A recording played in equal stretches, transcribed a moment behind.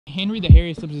Henry the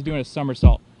Harry Slips is doing a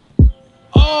somersault.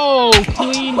 Oh,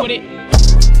 clean with it.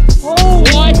 Oh,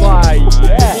 what? My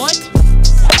God. What?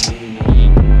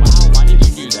 Wow, why did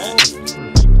you do that?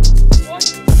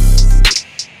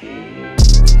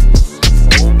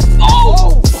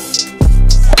 Oh!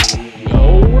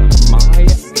 Oh my.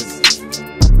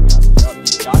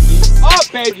 Oh,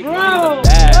 baby. Bro.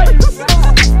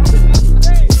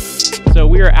 So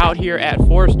we are out here at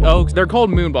Forest Oaks. They're called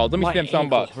moon balls. Let me see them some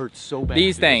bucks. Hurts so bad.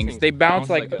 These things, they bounce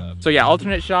like so yeah,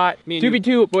 alternate shot.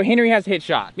 2v2, but Henry has hit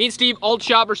shot. Me and Steve, alt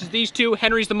shot versus these two.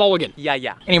 Henry's the mulligan.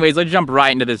 Yeah. Anyways, let's jump right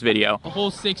into this video.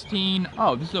 Hole 16.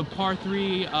 Oh, this is a par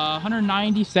 3,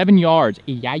 197 yards.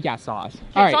 Yeah, sauce.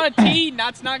 All It's right. on a tee,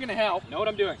 that's not gonna help. Know what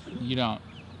I'm doing. You don't.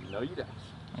 No, you don't.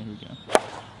 Here we go.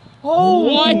 Oh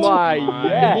What? my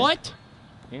God. What?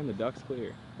 And the duck's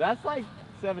clear. That's like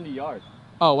 70 yards.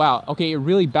 Oh wow. Okay, it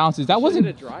really bounces. That wasn't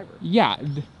a driver. Yeah.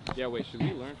 Yeah, wait, should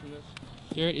we learn from this?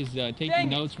 Garrett is taking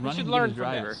notes, running should to learn the from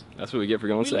driver. this. That's what we get for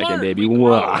going We second, learned, baby. we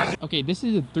Wow. Okay, this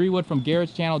is a 3-wood from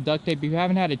Garrett's channel, Duct Tape. If you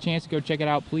haven't had a chance to go check it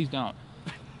out, please don't.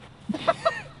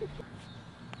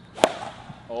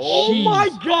 Oh Jeez. my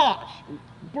gosh,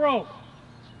 Bro.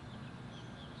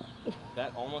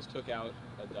 that almost took out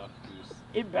a duck goose.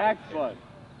 It backspun.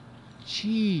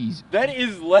 Jeez. That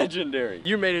is legendary.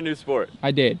 You made a new sport. I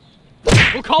did.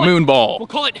 We'll call Moon it. ball. We'll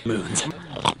call it moons.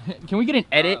 Can we get an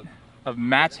edit of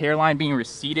Matt's hairline being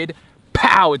receded?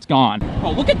 Pow, it's gone. Oh,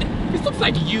 look at this. This looks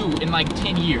like you in like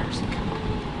 10 years.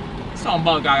 Some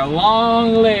bug got a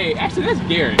long leg. Actually, that's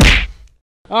Garrett.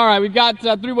 All right, we've got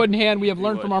 3-wood in hand. We have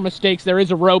learned from our mistakes. There is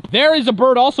a rope. There is a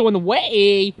bird also in the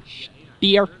way.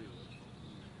 Deer.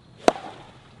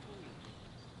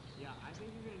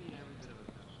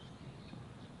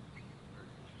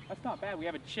 That's not bad. We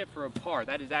have a chip for a par.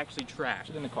 That is actually trash.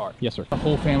 It's in the car. Yes, sir. A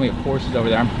whole family of horses over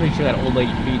there. I'm pretty sure that old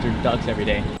lady feeds her ducks every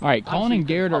day. All right, Colin and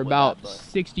Garrett are about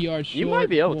 60 yards short. You might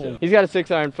be able to. He's got a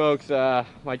 6-iron, folks.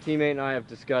 My teammate and I have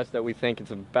discussed that we think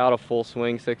it's about a full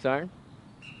swing 6-iron.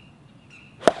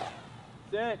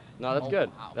 Sit. No, that's good.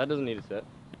 Wow. That doesn't need to sit.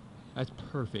 That's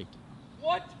perfect.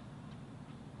 What?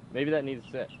 Maybe that needs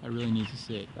to sit. That really needs to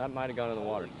sit. That might have gone in the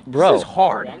water. Bro. This is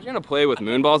hard. I'm gonna play with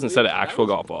moon balls instead of actual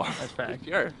golf balls. That's fact.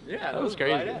 Yeah, that was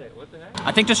crazy. Right at it. What the heck?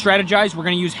 I think to strategize, we're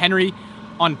going to use Henry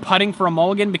on putting for a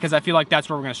mulligan because I feel like that's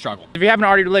where we're going to struggle. If you haven't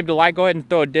already left a like, go ahead and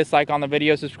throw a dislike on the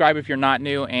video. Subscribe if you're not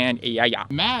new, and yeah.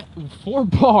 Matt, 4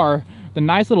 par, the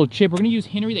nice little chip. We're gonna use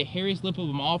Henry, the hairiest lip of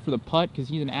them all, for the putt because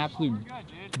he's an absolute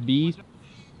beast.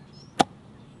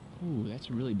 Ooh, that's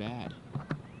really bad.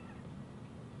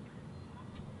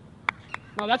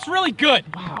 No, that's really good.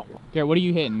 Wow. Garrett, what are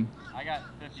you hitting? I got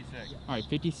 56. All right,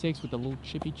 56 with a little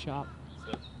chippy chop.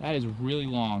 That is really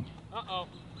long. Uh-oh.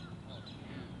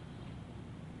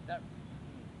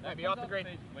 That be off the green.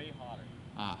 Way hotter.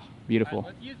 Ah, beautiful.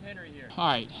 Let's use Henry here. All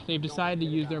right, they've decided to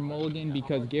use their mulligan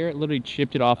because Garrett literally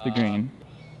chipped it off the green.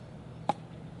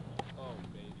 Oh,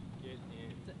 baby,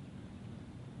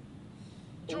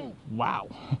 get in. Wow.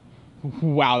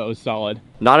 Wow, that was solid.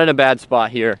 Not in a bad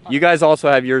spot here. You guys also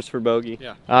have yours for bogey.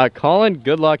 Yeah. Colin,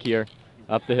 good luck here.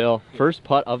 Up the hill. First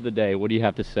putt of the day. What do you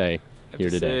have to say here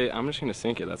today? I'm just gonna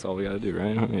sink it. That's all we gotta do,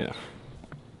 right? Yeah.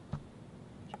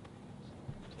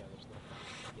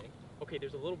 Okay,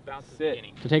 there's a little bounce at the Sit.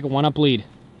 beginning To take a 1-up lead.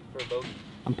 for a bogey.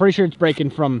 I'm pretty sure it's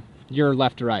breaking from your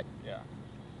left to right. Yeah.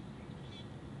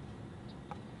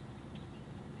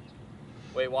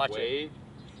 Wait, watch it.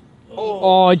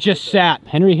 Oh, it just sat.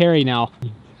 Henry Harry now.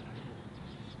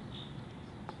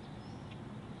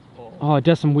 Oh, it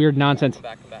does some weird nonsense. Come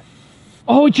back.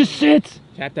 Oh, it just sits.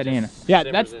 Tap that in. Yeah,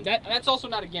 Simmers that's also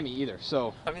not a gimme either.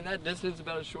 So I mean, that distance is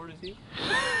about as short as you.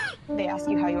 They ask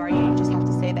you how you are, you just have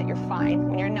to say that you're fine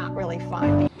when you're not really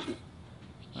fine.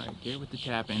 All right, Garrett with the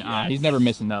tap in. Ah, he's never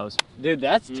missing those. Dude,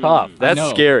 that's tough. That's know.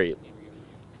 scary.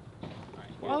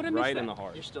 Right in the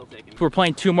heart. You're still taking. We're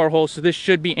playing 2 more holes, so this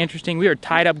should be interesting. We are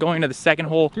tied up going to the second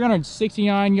hole.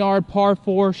 369-yard par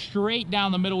 4, straight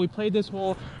down the middle. We played this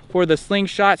hole for the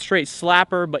slingshot, straight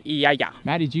slapper, but yeah.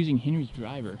 Matt is using Henry's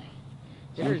driver.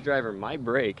 Henry's driver might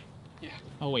break.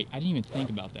 Oh wait, I didn't even think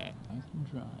about that. I can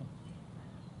drive.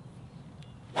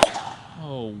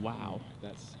 Oh wow.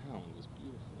 That sound was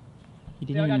beautiful. He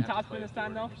didn't even, topspin this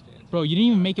time though. bro, you didn't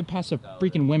even make it past the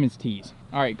freaking women's tees.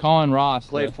 All right, Colin Ross.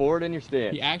 Play the- forward in your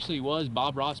stance. He actually was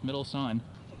Bob Ross' middle son.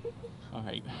 All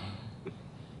right.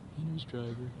 Henry's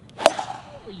driver.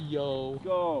 Yo.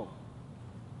 Go.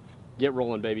 Get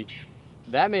rolling, baby.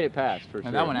 That made it past for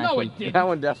sure. That one actually. That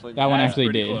one definitely. That one passed. actually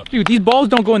pretty did. close. Dude, these balls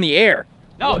don't go in the air.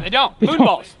 No, they don't. Moon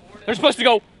balls. They're supposed to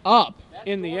go up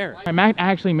in the air. Matt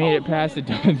actually made it past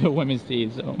the women's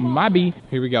tees, so might be.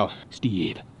 Here we go.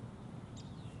 Steve.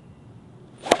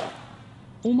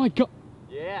 Oh my God.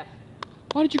 Yes.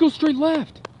 Why did you go straight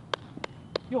left?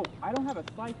 Yo, I don't have a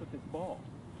slice with this ball.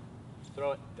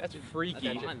 Throw it. That's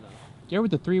freaky. Garrett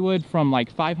with the 3-wood from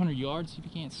like 500 yards. See if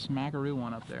you can't smackaroo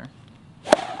one up there.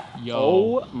 Yo.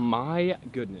 Oh my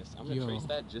goodness. I'm gonna Yo. trace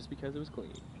that just because it was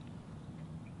clean.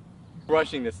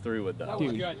 Rushing this 3-wood though.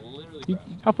 Dude,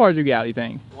 how far did you get out, you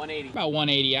think? 180. About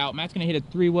 180 out. Matt's gonna hit a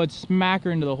 3-wood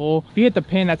smacker into the hole. If you hit the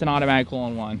pin, that's an automatic hole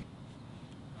in one.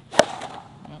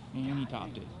 Yep, and he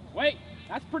topped it. Wait,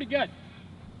 that's pretty good.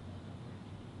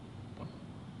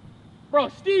 Bro,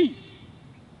 Steve,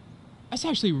 That's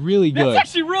actually really good. that's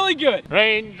actually really good.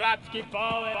 Raindrops keep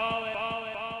falling, falling,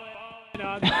 falling, falling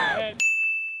on my head.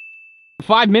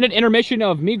 5-minute intermission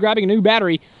of me grabbing a new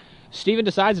battery. Steven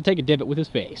decides to take a divot with his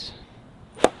face.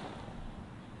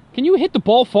 Can you hit the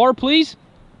ball far, please?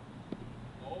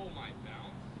 Oh my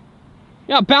bounce.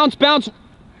 Yeah, bounce, bounce.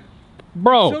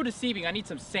 Bro. So deceiving. I need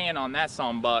some sand on that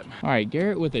songbuck. All right,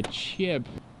 Garrett with a chip.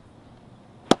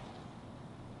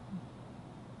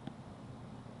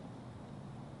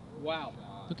 Wow.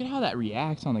 Look at how that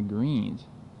reacts on the greens.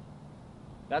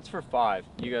 That's for 5.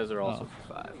 You guys are also Oh.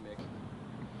 for 5.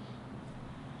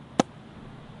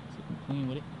 Clean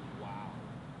with it. Wow.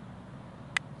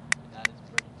 That is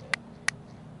pretty good.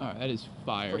 All right, that is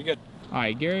fire. Pretty good. All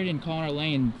right, Garrett and Colin are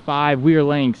laying 5. We are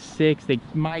laying 6. They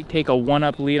might take a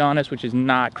 1-up lead on us, which is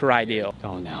not ideal.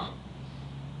 Oh no.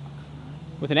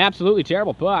 With an absolutely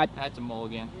terrible putt. That's a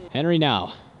mulligan. Henry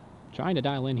now trying to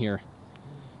dial in here.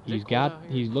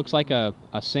 He looks like a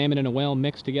salmon and a whale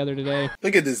mixed together today.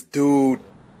 Look at this dude.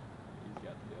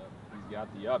 He's got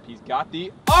the up. He's got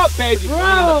the up, baby. Bro,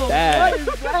 what is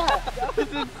that? That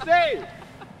was insane.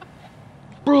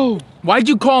 Bro, Why'd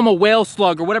you call him a whale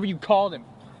slug or whatever you called him?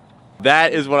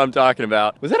 That is what I'm talking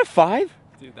about. Was that a 5?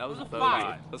 Dude, that was a bogey.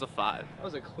 5. That was a 5. That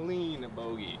was a clean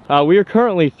bogey. We are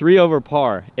currently 3 over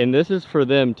par, and this is for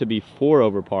them to be 4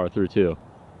 over par through 2.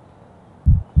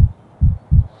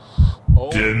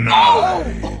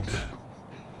 Denied.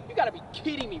 You gotta be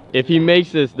kidding me. If he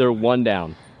makes this, they're 1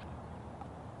 down.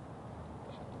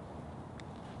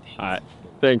 All right.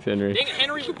 Thanks, Henry. Dang it,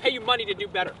 Henry would pay you money to do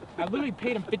better. I literally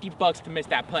paid him $50 to miss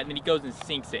that putt, and then he goes and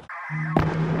sinks it.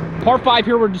 par 5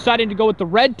 here. We're deciding to go with the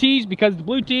red tees because the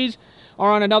blue tees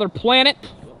are on another planet.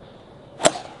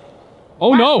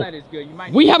 Oh no, That is good. You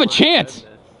might we have a chance.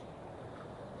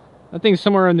 That thing's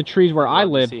somewhere in the trees where I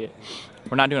live. See it.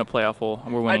 We're not doing a playoff hole,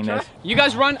 and we're winning this. You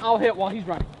guys run, I'll hit while he's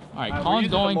running. All right, Colin's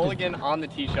going. mulligan on the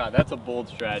tee shot. That's a bold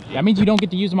strategy. That means you don't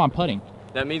get to use him on putting.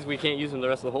 That means we can't use him the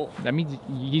rest of the hole. That means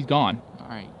he's gone. All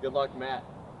right. Good luck, Matt.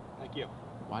 Thank you.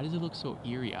 Why does it look so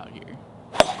eerie out here?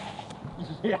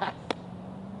 Yeah.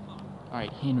 All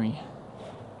right, Henry.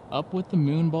 Up with the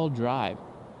moonball drive.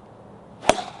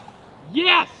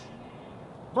 Yes!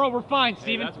 Bro, we're fine, Hey,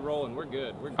 Steven. that's rolling. We're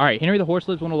good. We're All right, Henry the horse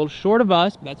lives went a little short of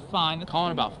us. That's fine.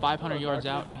 Colin about 500 yards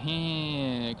out.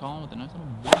 Hey, Colin with a nice little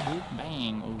boop, boop,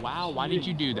 bang. Wow, why did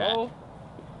you do that?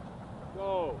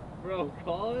 Go, bro,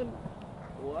 Colin.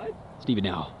 What? Steven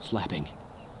now, slapping.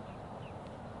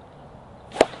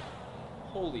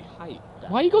 holy height.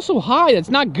 Why you go so high? That's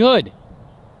not good.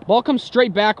 Ball comes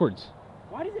straight backwards.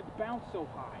 Why does it bounce so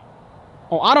high?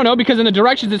 Oh, I don't know, because in the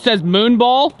directions it says moon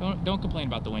ball. Don't complain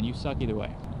about the wind. You suck either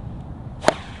way.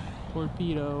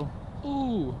 Torpedo.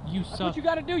 Ooh, you That's suck. what you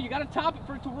gotta do. You gotta top it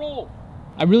for it to roll.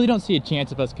 I really don't see a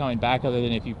chance of us coming back other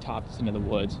than if you top us into the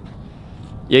woods.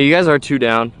 Yeah, you guys are 2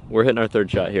 down. We're hitting our 3rd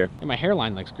shot here. And my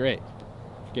hairline looks great.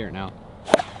 Garrett now.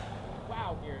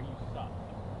 Wow, Gary, you suck.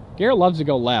 Garrett loves to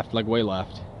go left, like way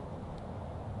left.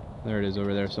 There it is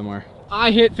over there somewhere.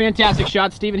 I hit fantastic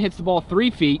shot. Steven hits the ball 3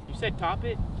 feet. You said top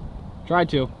it? Tried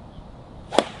to.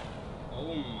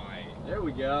 Oh my. There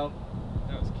we go.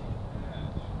 That was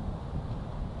cash.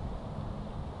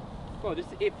 Bro,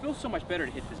 it feels so much better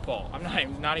to hit this ball.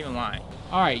 I'm not even lying.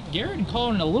 All right, Garrett and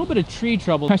Colin in a little bit of tree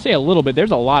trouble. I say a little bit,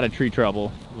 there's a lot of tree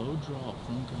trouble. Low draw,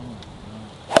 front going.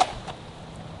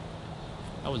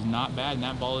 That was not bad, and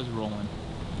that ball is rolling.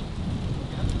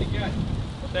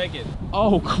 We'll take it.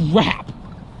 Oh, crap.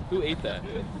 Who ate that?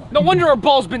 No wonder our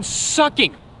ball's been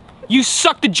sucking. You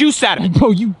sucked the juice out of it.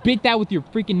 Bro, you bit that with your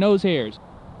freaking nose hairs.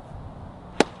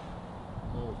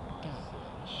 Oh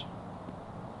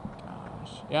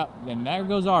Gosh. Yep, and there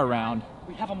goes our round.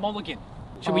 We have a mulligan.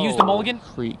 Should we use the mulligan?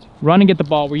 Freak. Run and get the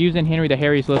ball. We're using Henry the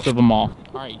hairiest list of them all.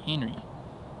 All right, Henry.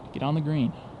 Get on the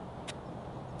green.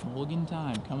 Mulligan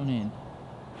time coming in.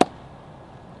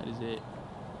 That is it.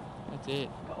 That's it.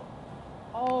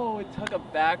 Oh, it took a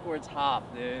backwards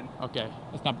hop, dude. Okay,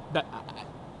 that's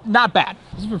not bad.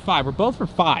 This is for 5. We're both for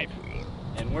 5.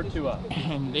 And we're 2 up.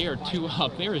 And they are 2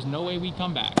 up. There is no way we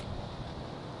come back.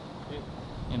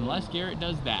 Unless Garrett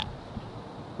does that.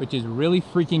 which is really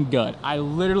freaking good. I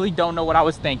literally don't know what I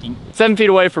was thinking. 7 feet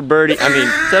away for birdie. I mean,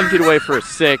 7 feet away for a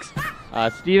 6.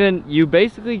 Steven, you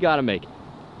basically got to make it.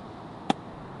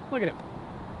 Look at him.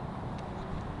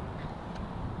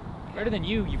 Better than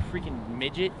you, you freaking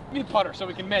midget. Give me the putter so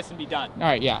we can miss and be done. All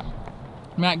right, yeah.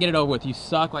 Matt, get it over with. You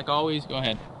suck like always. Go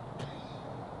ahead.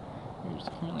 There's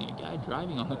currently a guy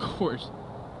driving on the course.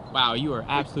 Wow, you are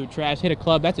absolute trash. Hit a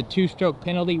club. That's a 2-stroke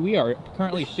penalty. We are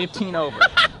currently 15 over.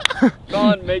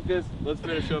 Colin, make this. Let's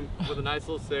finish him with a nice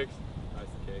little 6. Nice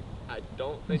cake. I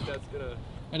don't think that's gonna.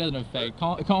 That doesn't affect.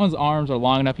 Colin's arms are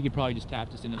long enough. He could probably just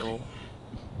tap this into the hole.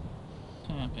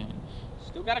 Tap in.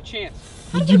 Still got a chance.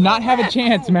 You do not have a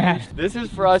chance, Matt. This is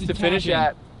for us to finish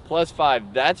tap in. at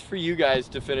 +5. That's for you guys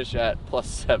to finish at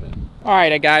 +7. All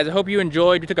right, guys, I hope you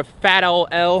enjoyed. We took a fat old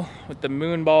L with the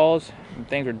moon balls. And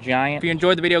things were giant. If you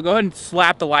enjoyed the video, go ahead and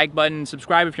slap the like button.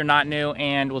 Subscribe if you're not new,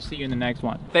 and we'll see you in the next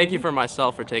one. Thank you for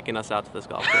myself for taking us out to this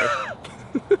golf course.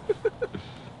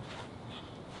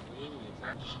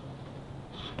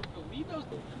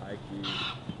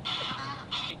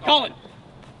 Colin!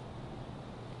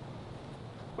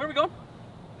 Where are we going?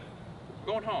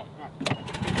 Going home.